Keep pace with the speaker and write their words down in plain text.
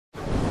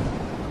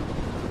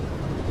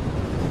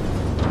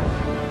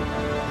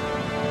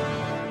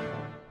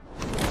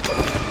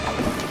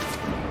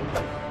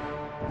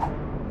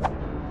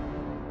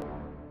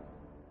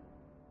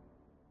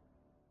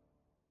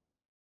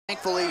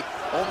thankfully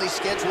only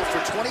scheduled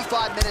for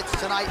 25 minutes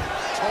tonight.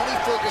 Tony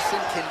Ferguson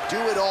can do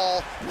it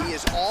all. He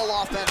is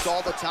all offense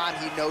all the time.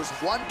 He knows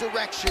one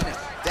direction,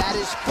 that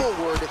is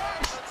forward.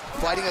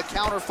 Fighting a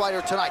counter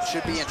fighter tonight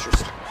should be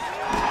interesting.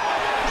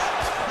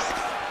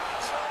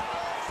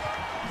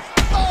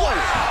 Oh!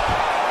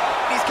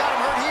 He's got him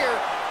hurt here.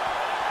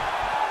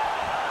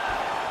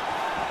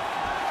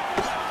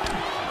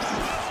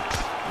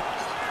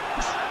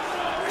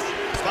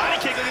 Body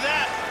kick, look at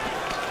that.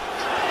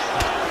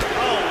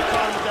 Oh,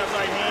 caught him with that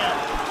right hand.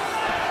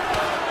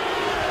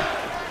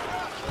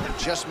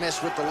 Just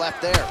missed with the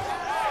left there.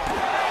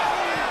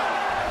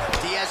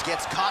 Diaz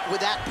gets caught with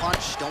that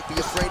punch. Don't be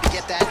afraid to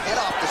get that head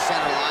off the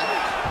center line.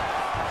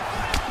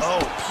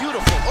 Oh,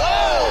 beautiful.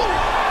 Oh!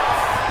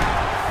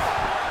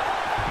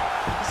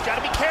 He's got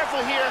to be careful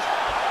here.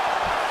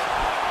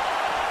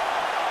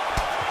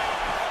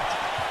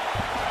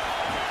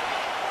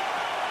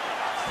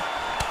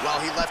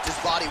 Well, he left his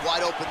body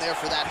wide open there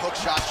for that hook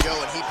shot, Joe,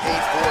 and he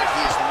paid for it.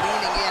 He is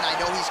leaning in. I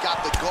know he's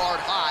got the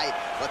guard high,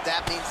 but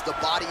that means the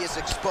body is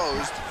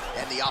exposed,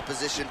 and the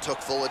opposition took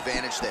full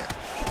advantage there.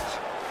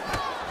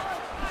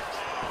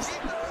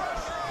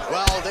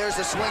 Well, there's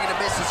a swing and a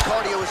miss. His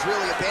cardio is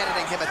really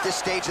abandoning him at this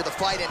stage of the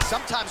fight, and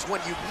sometimes when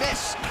you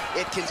miss,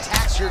 it can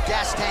tax your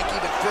gas tank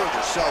even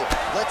further. So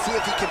let's see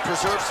if he can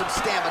preserve some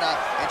stamina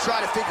and try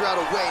to figure out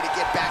a way to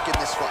get back in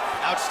this fight.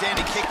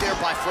 Outstanding kick there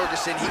by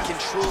Ferguson. He can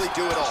truly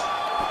do it all.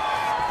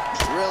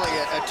 Really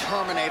a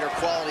Terminator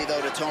quality,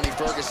 though, to Tony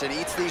Ferguson. He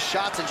eats these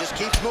shots and just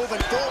keeps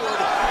moving forward.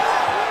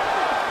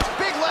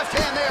 Big left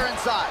hand there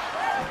inside.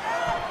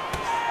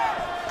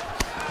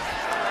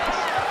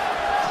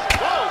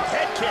 Whoa,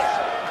 head kick.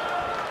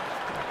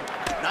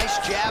 Nice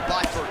jab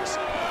by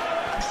Ferguson.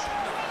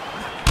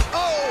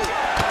 Oh,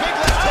 big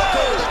left hook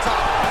over the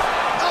top.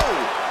 Oh,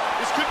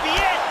 this could be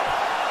it.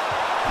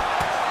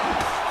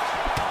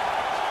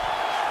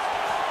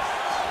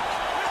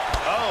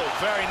 Oh,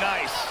 very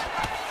nice.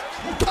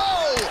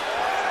 oh!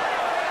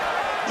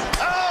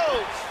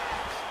 Oh!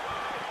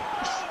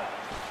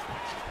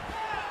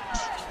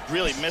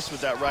 Really missed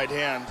with that right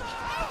hand.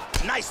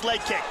 Nice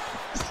leg kick.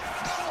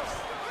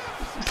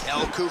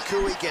 El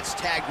Kukui gets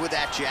tagged with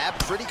that jab.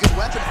 Pretty good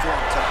weapon for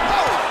him tonight.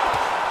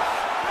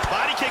 Oh!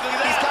 Body kick, look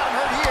at that. He's got him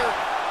hurt here.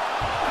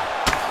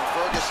 And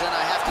Ferguson,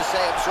 I have to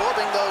say,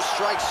 absorbing those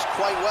strikes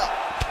quite well.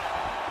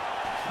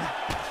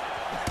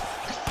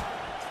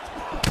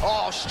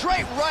 Oh,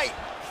 straight right.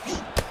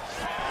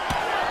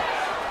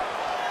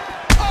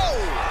 Oh!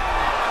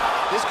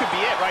 This could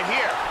be it right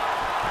here.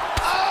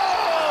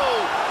 Oh!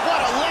 What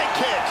a leg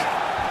kick.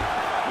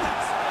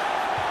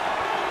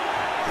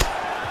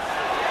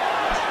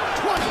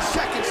 20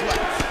 seconds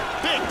left.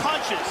 Big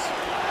punches.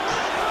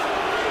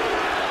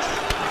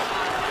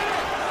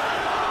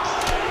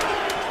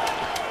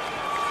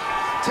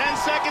 Ten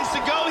seconds to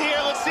go here.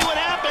 Let's see what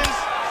happens.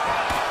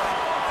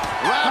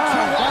 Round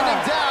two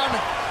winding down.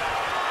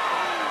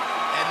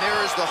 And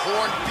there is the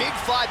horn. Big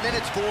 5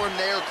 minutes for him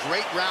there.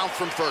 Great round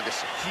from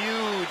Ferguson.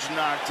 Huge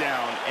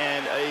knockdown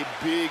and a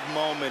big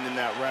moment in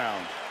that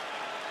round.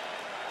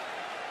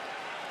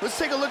 Let's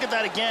take a look at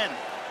that again.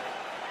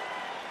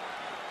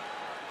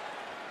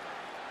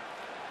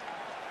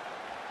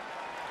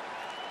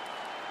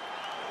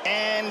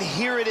 And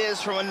here it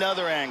is from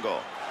another angle.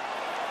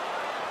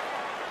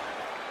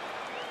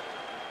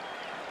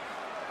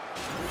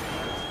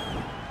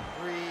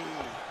 Breathe,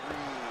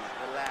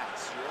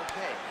 relax. You're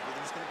okay.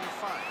 Everything's gonna be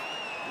fine.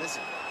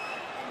 Listen, I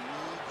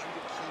need you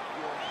to keep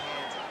your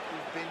hands up.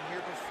 We've been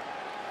here before.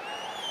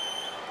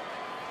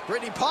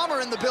 Brittany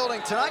Palmer in the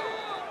building tonight.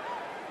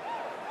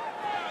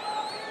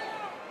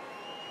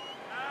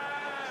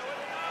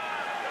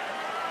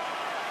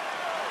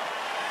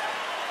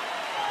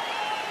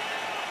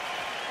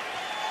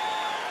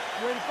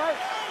 Ready to fight?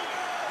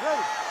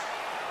 Ready.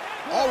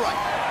 All right,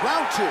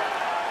 round two.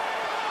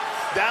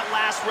 That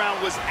last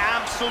round was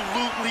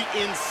absolutely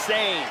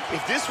insane. If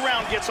this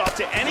round gets off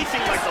to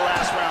anything like the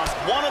last round,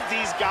 one of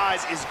these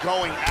guys is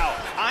going out.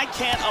 I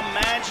can't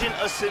imagine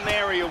a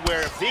scenario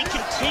where if they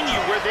continue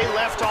where they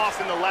left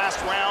off in the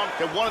last round,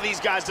 that one of these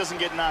guys doesn't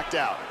get knocked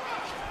out.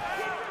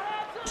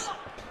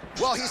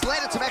 Well, he's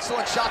landed some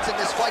excellent shots in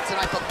this fight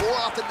tonight, but more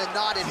often than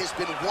not, it has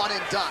been one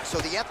and done. So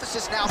the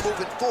emphasis now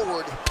moving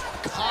forward,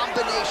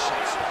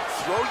 combinations.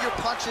 Throw your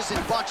punches in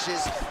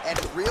bunches and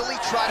really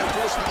try to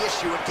force the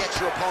issue and get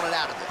your opponent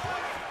out of it.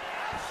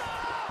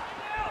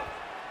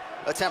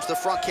 Attempts the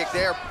front kick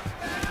there.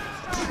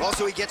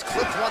 Also, he gets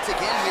clipped once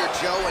again here,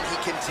 Joe, and he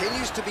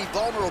continues to be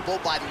vulnerable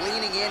by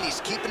leaning in. He's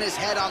keeping his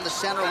head on the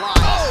center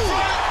line. Oh!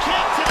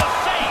 Kick to the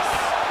face!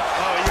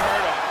 Oh, you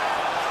hurt him.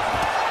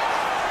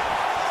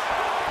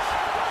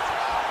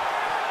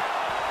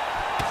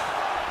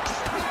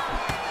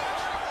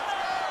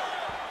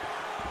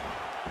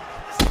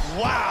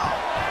 Wow!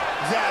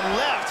 That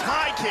left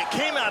high kick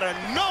came out of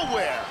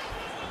nowhere.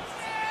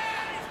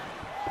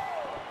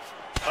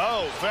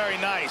 Oh, very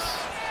nice.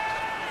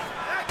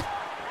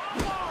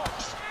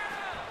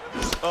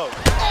 Oh,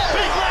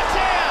 big left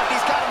hand!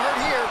 He's got him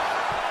hurt here.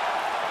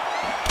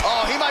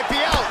 Oh, he might be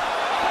out.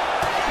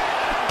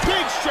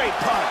 Big straight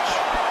punch.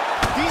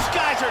 These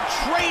guys are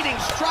trading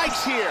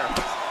strikes here.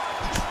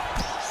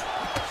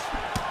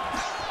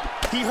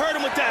 He hurt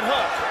him with that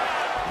hook.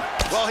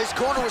 Well, his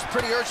corner was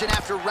pretty urgent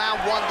after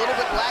round one. A little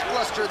bit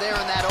lackluster there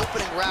in that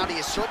opening round. He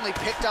has certainly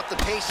picked up the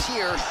pace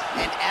here,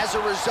 and as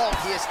a result,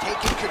 he has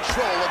taken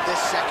control of this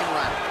second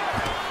round.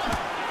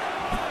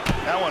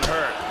 That one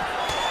hurt.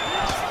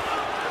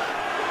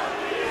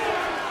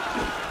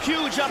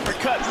 Huge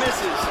uppercut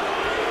misses.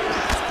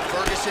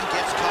 Ferguson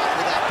gets caught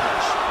with that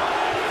punch.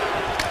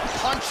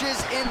 Punches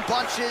in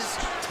bunches,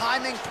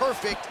 timing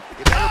perfect.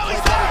 You better play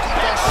better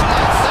defense.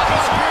 That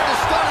one appeared to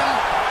stun him.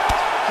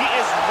 He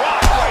is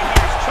rocked right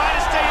here. He's trying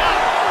to stay up.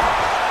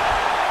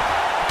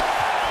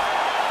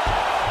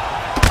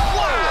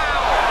 Wow!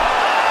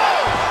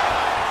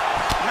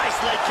 Nice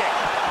leg kick.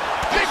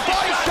 Big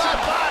body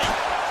shot. Body.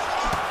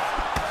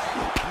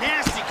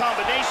 Nasty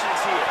combinations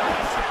here.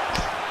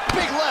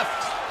 Big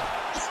left.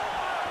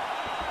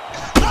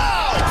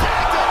 Oh!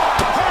 Tagged him.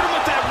 Hurt him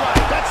with that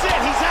right. That's it.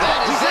 He's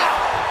out. He's out.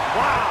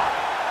 Wow.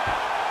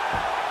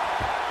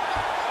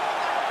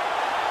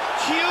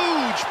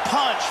 Huge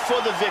punch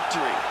for the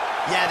victory.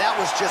 Yeah, that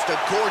was just a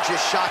gorgeous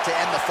shot to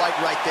end the fight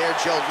right there,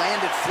 Joe.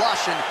 Landed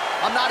flush, and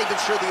I'm not even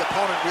sure the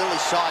opponent really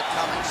saw it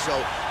coming. So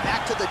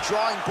back to the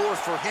drawing board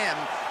for him,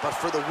 but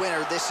for the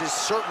winner, this is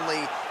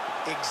certainly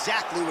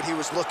exactly what he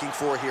was looking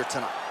for here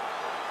tonight.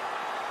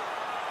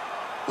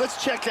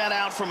 Let's check that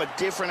out from a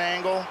different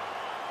angle.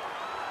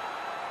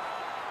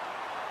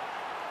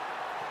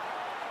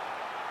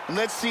 And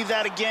let's see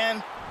that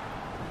again.